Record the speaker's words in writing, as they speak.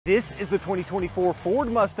This is the 2024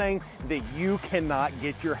 Ford Mustang that you cannot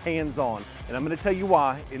get your hands on, and I'm going to tell you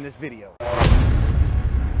why in this video.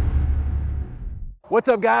 What's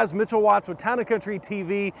up guys, Mitchell Watts with Town & Country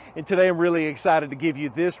TV, and today I'm really excited to give you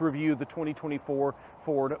this review of the 2024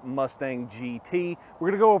 Ford Mustang GT. We're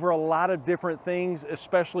going to go over a lot of different things,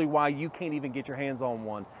 especially why you can't even get your hands on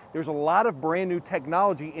one. There's a lot of brand new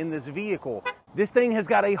technology in this vehicle. This thing has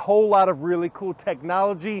got a whole lot of really cool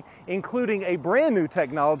technology, including a brand new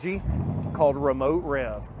technology called Remote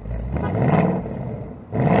Rev.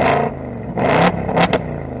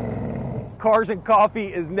 Cars and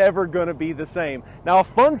coffee is never going to be the same. Now, a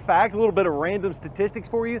fun fact, a little bit of random statistics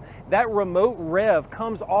for you, that Remote Rev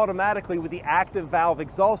comes automatically with the active valve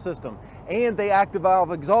exhaust system. And the active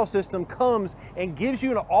valve exhaust system comes and gives you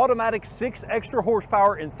an automatic 6 extra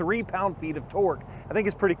horsepower and 3 pound-feet of torque. I think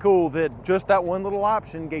it's pretty cool that just that one little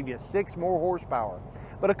option gave you 6 more horsepower.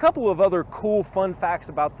 But a couple of other cool fun facts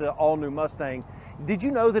about the all-new Mustang. Did you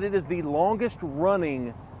know that it is the longest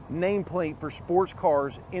running nameplate for sports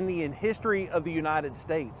cars in the history of the United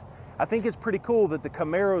States? I think it's pretty cool that the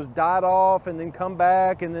Camaros died off and then come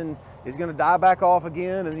back and then is going to die back off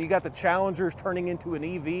again, and you got the Challengers turning into an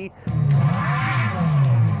EV.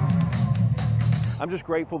 I'm just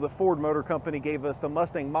grateful that Ford Motor Company gave us the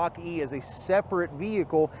Mustang Mach-E as a separate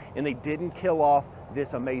vehicle and they didn't kill off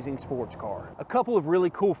this amazing sports car. A couple of really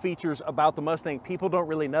cool features about the Mustang people don't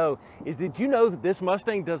really know is, did you know that this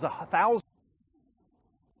Mustang does 1,000?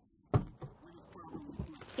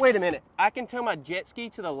 Wait a minute, I can tow my jet ski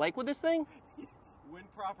to the lake with this thing? When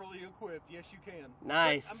properly equipped, yes you can.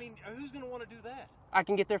 Nice. But, I mean, who's going to want to do that? I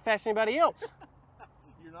can get there faster than anybody else.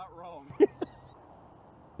 You're not wrong.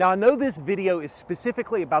 Now, I know this video is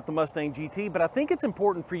specifically about the Mustang GT, but I think it's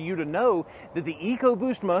important for you to know that the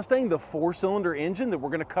EcoBoost Mustang, the 4-cylinder engine that we're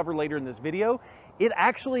going to cover later in this video, it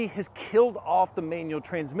actually has killed off the manual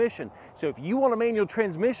transmission. So if you want a manual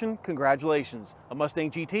transmission, congratulations. A Mustang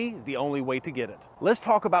GT is the only way to get it. Let's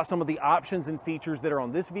talk about some of the options and features that are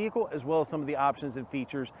on this vehicle, as well as some of the options and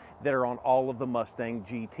features that are on all of the Mustang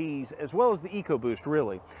GTs, as well as the EcoBoost,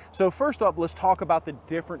 really. So first up, let's talk about the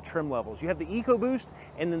different trim levels. You have the EcoBoost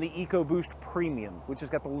and then the EcoBoost Premium, which has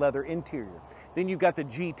got the leather interior. Then you've got the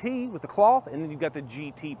GT with the cloth, and then you've got the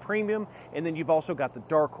GT Premium, and then you've also got the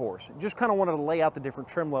Dark Horse. Just kind of wanted to lay out the different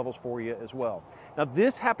trim levels for you as well. Now,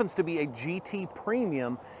 this happens to be a GT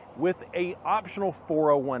Premium with a optional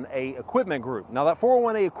 401A equipment group. Now, that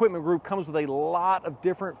 401A equipment group comes with a lot of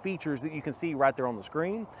different features that you can see right there on the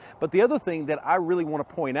screen. But the other thing that I really want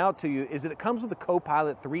to point out to you is that it comes with a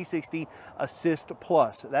Co-Pilot 360 Assist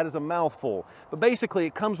Plus. That is a mouthful. But basically,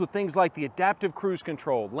 it comes with things like the adaptive cruise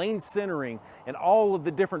control, lane centering, and all of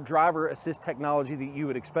the different driver assist technology that you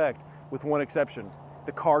would expect, with one exception.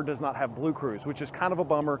 The car does not have Blue Cruise, which is kind of a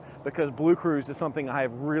bummer because Blue Cruise is something I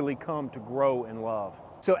have really come to grow and love.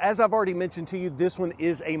 So as I've already mentioned to you, this one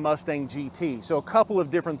is a Mustang GT. So a couple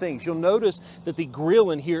of different things. You'll notice that the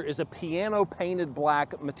grille in here is a piano painted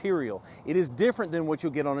black material. It is different than what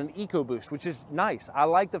you'll get on an EcoBoost, which is nice. I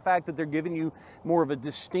like the fact that they're giving you more of a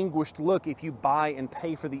distinguished look if you buy and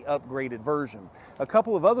pay for the upgraded version. A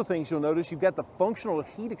couple of other things you'll notice, you've got the functional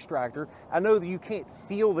heat extractor. I know that you can't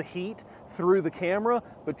feel the heat through the camera,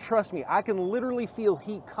 but trust me, I can literally feel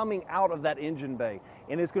heat coming out of that engine bay,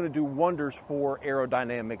 and it's going to do wonders for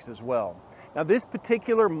aerodynamics as well. Now, this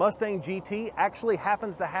particular Mustang GT actually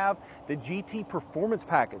happens to have the GT Performance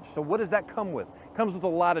Package. So what does that come with? It comes with a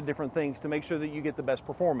lot of different things to make sure that you get the best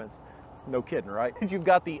performance. No kidding, right? You've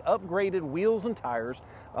got the upgraded wheels and tires.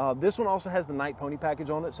 This one also has the Night Pony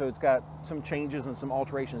package on it, so it's got some changes and some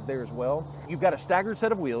alterations there as well. You've got a staggered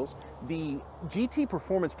set of wheels. The GT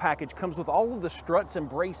Performance package comes with all of the struts and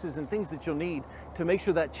braces and things that you'll need to make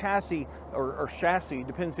sure that chassis, or chassis,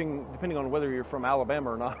 depending on whether you're from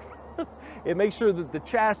Alabama or not, it makes sure that the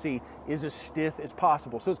chassis is as stiff as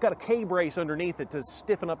possible. So it's got a K-brace underneath it to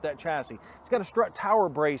stiffen up that chassis. It's got a strut tower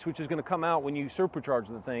brace, which is going to come out when you supercharge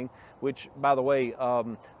the thing, which, by the way,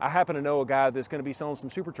 I happen to know a guy that's going to be selling some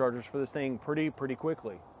superchargers for this thing pretty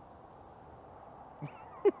quickly.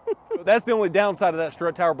 That's the only downside of that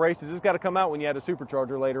strut tower brace, is it's got to come out when you add a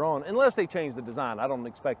supercharger later on, unless they change the design. I don't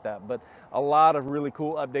expect that, but a lot of really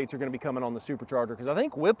cool updates are going to be coming on the supercharger, because I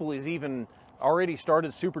think Whipple is even already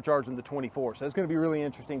started supercharging the 24, so it's going to be really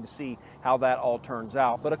interesting to see how that all turns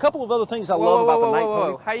out. But a couple of other things I love about the Night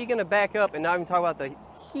Pony. How are you going to back up and not even talk about the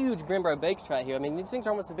huge Brembo brakes right here? I mean, these things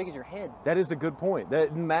are almost as big as your head. That is a good point.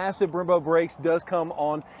 That massive Brembo brakes does come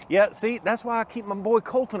on. Yeah, see, that's why I keep my boy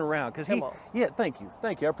Colton around, because he. Yeah, thank you,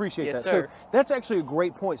 I appreciate Yes, that. sir. So that's actually a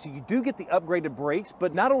great point. So you do get the upgraded brakes,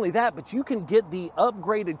 but not only that, but you can get the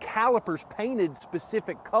upgraded calipers painted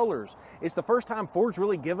specific colors. It's the first time Ford's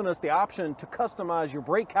really given us the option to customize your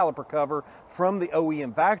brake caliper cover from the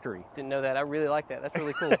OEM factory. didn't know that. I really like that. That's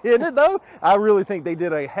really cool. Isn't it though? I really think they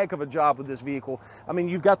did a heck of a job with this vehicle. I mean,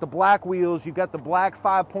 you've got the black wheels, you've got the black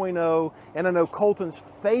 5.0, and I know Colton's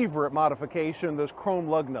favorite modification, those chrome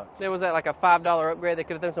lug nuts. There was that like a $5 upgrade. They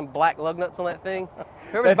could have thrown some black lug nuts on that thing.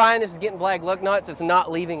 Whoever's buying this is getting black lug nuts. It's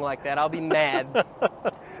not leaving like that. I'll be mad.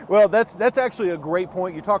 Well, that's actually a great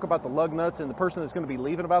point. You talk about the lug nuts and the person that's going to be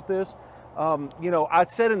leaving about this. You know, I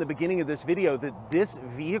said in the beginning of this video that this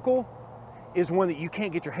vehicle is one that you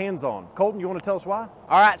can't get your hands on. Colton, you want to tell us why?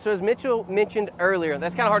 All right, so as Mitchell mentioned earlier,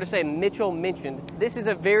 that's kind of hard to say, Mitchell mentioned, this is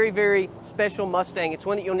a very, very special Mustang. It's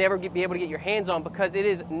one that you'll never be able to get your hands on because it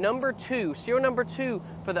is serial number 2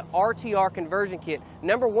 for the RTR conversion kit.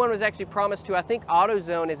 Number 1 was actually promised to, I think,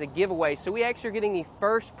 AutoZone as a giveaway. So we actually are getting the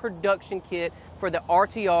first production kit for the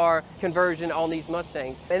RTR conversion on these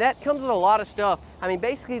Mustangs. And that comes with a lot of stuff. I mean,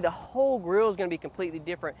 basically the whole grille is going to be completely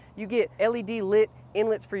different. You get LED lit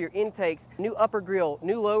inlets for your intakes, new upper grille,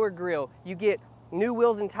 new lower grille. You get new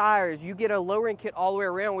wheels and tires. You get a lowering kit all the way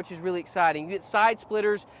around, which is really exciting. You get side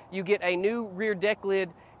splitters. You get a new rear deck lid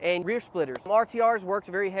and rear splitters. RTRs works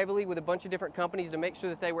very heavily with a bunch of different companies to make sure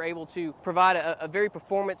that they were able to provide a very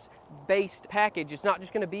performance-based package. It's not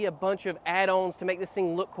just going to be a bunch of add-ons to make this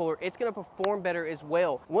thing look cooler. It's going to perform better as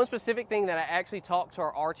well. One specific thing that I actually talked to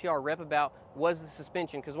our RTR rep about was the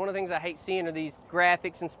suspension, because one of the things I hate seeing are these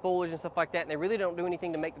graphics and spoilers and stuff like that, and they really don't do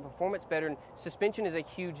anything to make the performance better, and suspension is a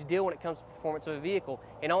huge deal when it comes to performance of a vehicle.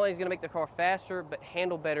 And not only is it going to make the car faster, but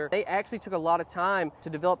handle better. They actually took a lot of time to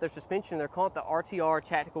develop their suspension. They're calling it the RTR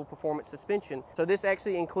Tactical Performance Suspension. So this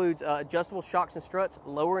actually includes adjustable shocks and struts,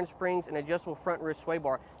 lowering springs, and adjustable front and rear sway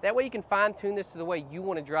bar. That way you can fine-tune this to the way you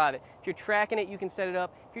want to drive it. If you're tracking it, you can set it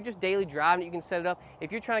up. If you're just daily driving it, you can set it up.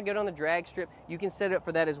 If you're trying to go down the drag strip, you can set it up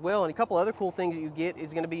for that as well. And a couple other cool things that you get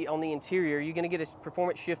is going to be on the interior. You're going to get a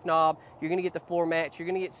performance shift knob. You're going to get the floor mats. You're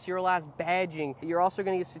going to get serialized badging. You're also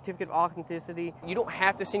going to get a certificate of authenticity. You don't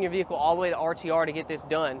have to send your vehicle all the way to RTR to get this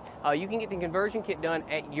done. You can get the conversion kit done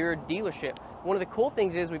at your dealership. One of the cool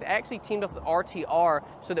things is we've actually teamed up with RTR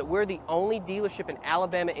so that we're the only dealership in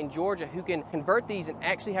Alabama and Georgia who can convert these and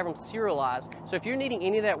actually have them serialized. So if you're needing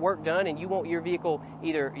any of that work done and you want your vehicle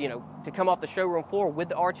either, you know, to come off the showroom floor with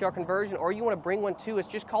the RTR conversion, or you want to bring one to us,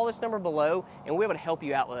 just call this number below and we'll be able to help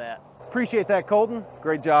you out with that. Appreciate that, Colton.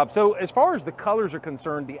 Great job. So as far as the colors are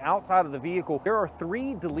concerned, the outside of the vehicle, there are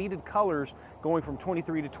 3 deleted colors going from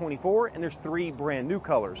 23 to 24, and there's 3 brand new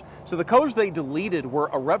colors. So the colors they deleted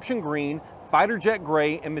were Eruption Green, Fighter Jet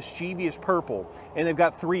Gray, and Mischievous Purple. And they've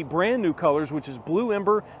got 3 brand new colors, which is Blue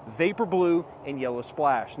Ember, Vapor Blue, and Yellow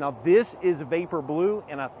Splash. Now this is Vapor Blue,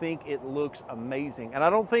 and I think it looks amazing. And I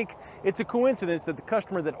don't think it's a coincidence that the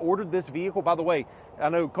customer that ordered this vehicle, by the way, I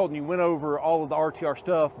know, Colton, you went over all of the RTR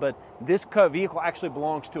stuff, but this vehicle actually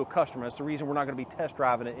belongs to a customer. That's the reason we're not going to be test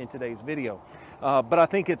driving it in today's video. But I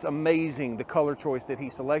think it's amazing, the color choice that he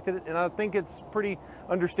selected, and I think it's pretty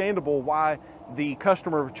understandable why the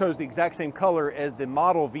customer chose the exact same color as the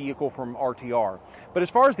model vehicle from RTR. But as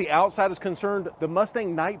far as the outside is concerned, the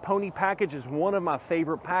Mustang Night Pony package is one of my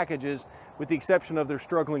favorite packages, with the exception of they're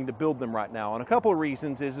struggling to build them right now. And a couple of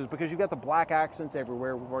reasons is because you've got the black accents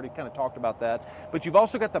everywhere. We've already kind of talked about that. But you've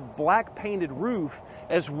also got the black painted roof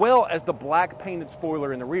as well as the black painted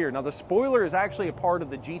spoiler in the rear. Now the spoiler is actually a part of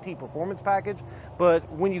the GT Performance package, but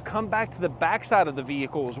when you come back to the back side of the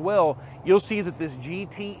vehicle as well, you'll see that this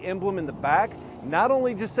GT emblem in the back not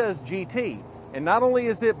only just says GT, and not only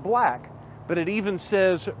is it black, but it even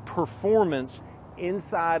says Performance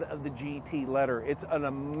inside of the GT letter. It's an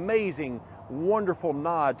amazing, wonderful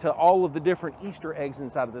nod to all of the different Easter eggs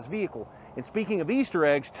inside of this vehicle. And speaking of Easter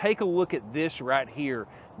eggs, take a look at this right here.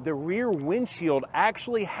 The rear windshield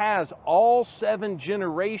actually has all 7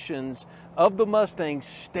 generations of the Mustang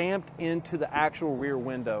stamped into the actual rear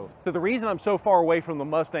window. So the reason I'm so far away from the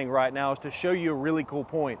Mustang right now is to show you a really cool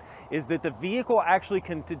point, is that the vehicle actually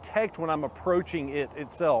can detect when I'm approaching it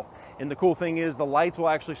itself. And the cool thing is the lights will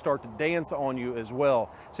actually start to dance on you as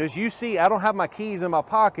well. So as you see, I don't have my keys in my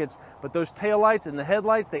pockets, but those taillights and the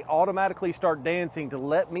headlights, they automatically start dancing to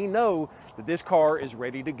let me know that this car is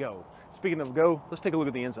ready to go. Speaking of go, let's take a look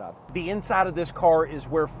at the inside. The inside of this car is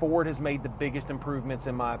where Ford has made the biggest improvements,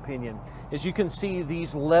 in my opinion. As you can see,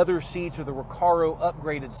 these leather seats are the Recaro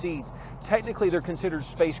upgraded seats. Technically, they're considered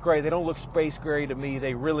space gray. They don't look space gray to me.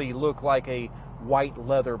 They really look like a white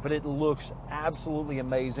leather, but it looks absolutely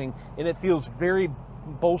amazing, and it feels very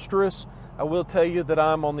bolsterous. I will tell you that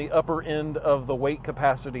I'm on the upper end of the weight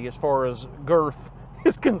capacity as far as girth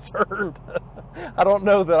is concerned. I don't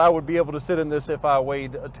know that I would be able to sit in this if I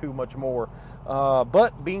weighed too much more.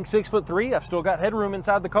 But being 6'3", I've still got headroom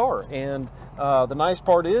inside the car. And the nice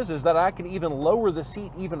part is that I can even lower the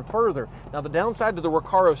seat even further. Now the downside to the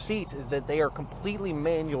Recaro seats is that they are completely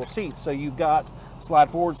manual seats. So you've got slide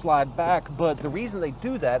forward, slide back. But the reason they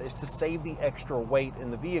do that is to save the extra weight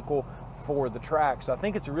in the vehicle for the track. So I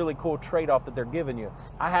think it's a really cool trade-off that they're giving you.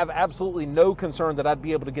 I have absolutely no concern that I'd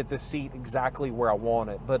be able to get this seat exactly where I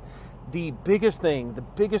want it. But the biggest thing, the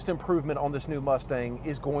biggest improvement on this new Mustang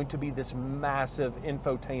is going to be this massive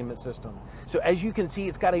infotainment system. So as you can see,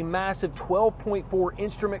 it's got a massive 12.4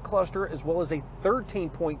 instrument cluster as well as a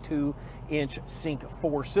 13.2 inch Sync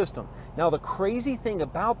 4 system. Now the crazy thing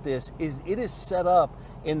about this is it is set up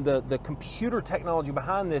in the computer technology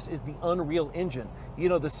behind this is the Unreal Engine. You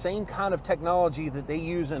know, the same kind of technology that they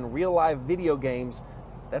use in real life video games.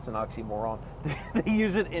 That's an oxymoron. They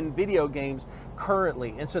use it in video games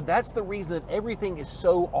currently. And so that's the reason that everything is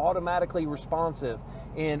so automatically responsive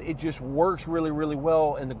and it just works really, really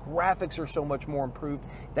well. And the graphics are so much more improved.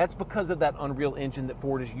 That's because of that Unreal Engine that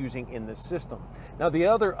Ford is using in this system. Now, the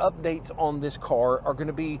other updates on this car are going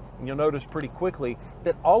to be, and you'll notice pretty quickly,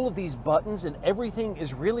 that all of these buttons and everything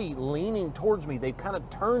is really leaning towards me. They've kind of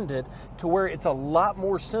turned it to where it's a lot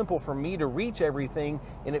more simple for me to reach everything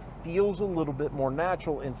and it feels a little bit more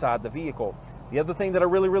natural inside the vehicle. The other thing that I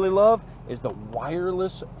really, really love is the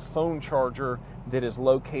wireless phone charger that is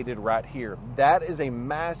located right here. That is a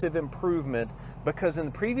massive improvement because in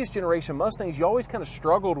the previous generation Mustangs, you always kind of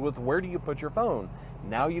struggled with where do you put your phone.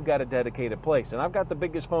 Now you've got a dedicated place. And I've got the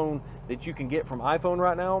biggest phone that you can get from iPhone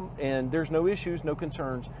right now, and there's no issues, no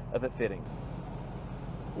concerns of it fitting.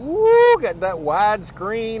 Woo, got that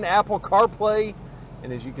widescreen Apple CarPlay.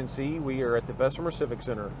 And as you can see, we are at the Bessemer Civic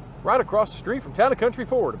Center, right across the street from Town & Country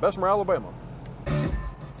Ford, Bessemer, Alabama.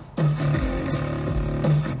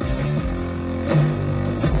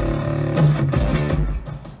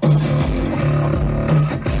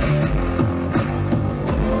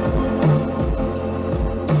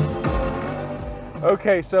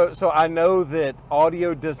 Okay, so I know that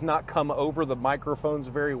audio does not come over the microphones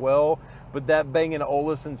very well, but that Bang &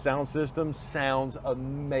 Olufsen sound system sounds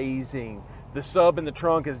amazing. The sub in the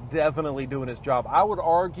trunk is definitely doing its job. I would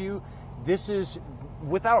argue this is,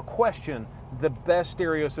 without question, the best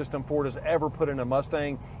stereo system Ford has ever put in a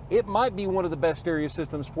Mustang. It might be one of the best stereo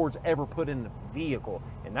systems Ford's ever put in a vehicle,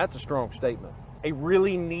 and that's a strong statement. A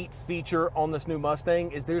really neat feature on this new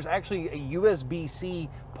Mustang is there's actually a USB-C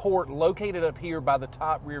port located up here by the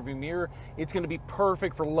top rear view mirror. It's going to be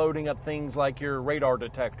perfect for loading up things like your radar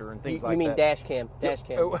detector and things like that. You mean dash cam? Dash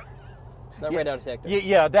cam. Not radar detector.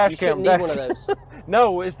 Yeah, dash cam. You shouldn't need one of those.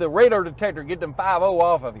 No, it's the radar detector. Get them 5.0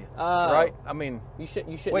 off of you, right? I mean, you shouldn't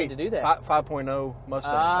need to do that. 5.0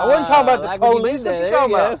 Mustang. I wasn't talking about the police. What are you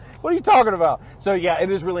talking about? What are you talking about? So yeah, it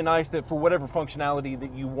is really nice that for whatever functionality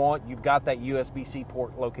that you want, you've got that USB-C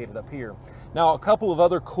port located up here. Now, a couple of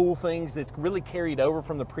other cool things that's really carried over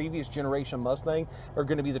from the previous generation Mustang are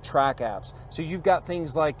going to be the track apps. So you've got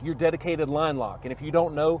things like your dedicated line lock, and if you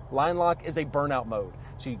don't know, line lock is a burnout mode.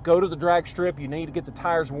 So you go to the drag strip, you need to get the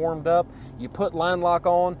tires warmed up, you put line lock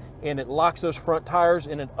on, and it locks those front tires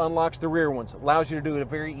and it unlocks the rear ones. It allows you to do a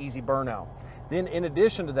very easy burnout. Then in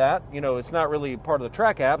addition to that, you know, it's not really part of the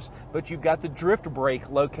track apps, but you've got the drift brake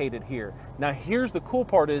located here. Now here's the cool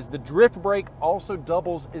part is the drift brake also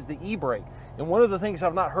doubles as the e-brake. And one of the things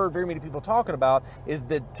I've not heard very many people talking about is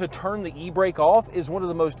that to turn the e-brake off is one of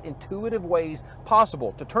the most intuitive ways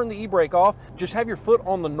possible. To turn the e-brake off, just have your foot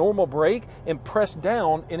on the normal brake and press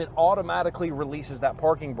down and it automatically releases that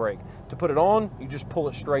parking brake. To put it on, you just pull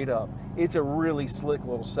it straight up. It's a really slick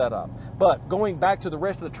little setup. But going back to the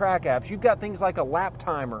rest of the track apps, you've got things like a lap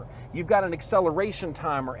timer, you've got an acceleration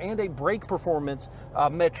timer, and a brake performance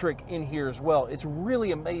metric in here as well. It's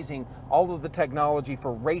really amazing all of the technology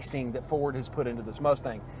for racing that Ford has put into this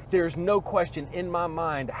Mustang. There's no question in my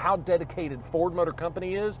mind how dedicated Ford Motor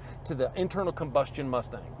Company is to the internal combustion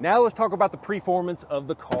Mustang. Now let's talk about the performance of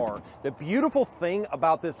the car. The beautiful thing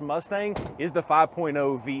about this Mustang is the 5.0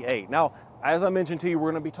 V8. Now, as I mentioned to you, we're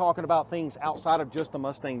going to be talking about things outside of just the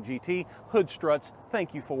Mustang GT. Hood struts,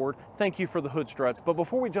 thank you Ford, thank you for the hood struts. But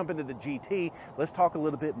before we jump into the GT, let's talk a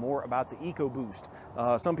little bit more about the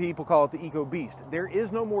EcoBoost. Some people call it the EcoBeast. There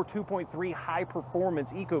is no more 2.3 high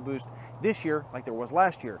performance EcoBoost this year like there was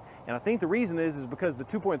last year. And I think the reason is because the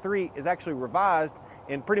 2.3 is actually revised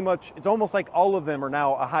and pretty much it's almost like all of them are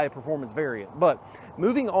now a high performance variant. But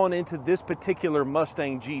moving on into this particular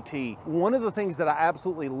Mustang GT, one of the things that I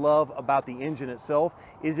absolutely love about the the engine itself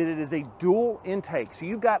is that it is a dual intake. So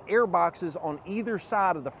you've got air boxes on either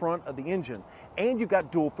side of the front of the engine, and you've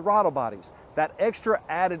got dual throttle bodies. That extra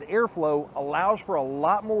added airflow allows for a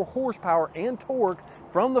lot more horsepower and torque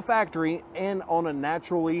from the factory and on a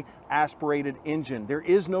naturally aspirated engine. There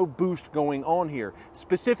is no boost going on here.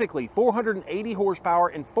 Specifically, 480 horsepower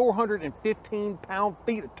and 415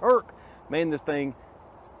 pound-feet of torque. Man, this thing,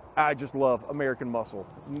 I just love American muscle.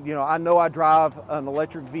 You know I drive an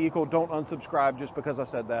electric vehicle. Don't unsubscribe just because I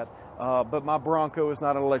said that. But my Bronco is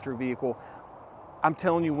not an electric vehicle. I'm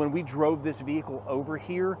telling you, when we drove this vehicle over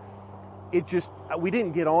here, we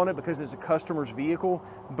didn't get on it because it's a customer's vehicle,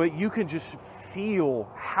 but you can just feel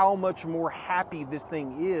how much more happy this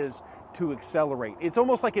thing is to accelerate. It's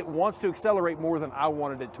almost like it wants to accelerate more than I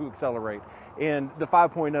wanted it to accelerate. And the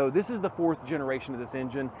 5.0, this is the 4th generation of this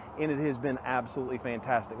engine, and it has been absolutely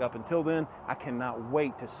fantastic. Up until then, I cannot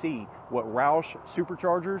wait to see what Roush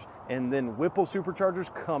superchargers and then Whipple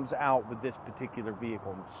superchargers comes out with this particular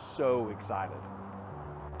vehicle. I'm so excited.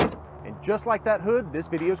 And just like that hood, this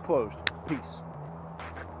video is closed. Peace.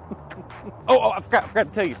 I forgot to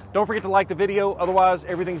tell you, don't forget to like the video, otherwise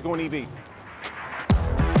everything's going EV.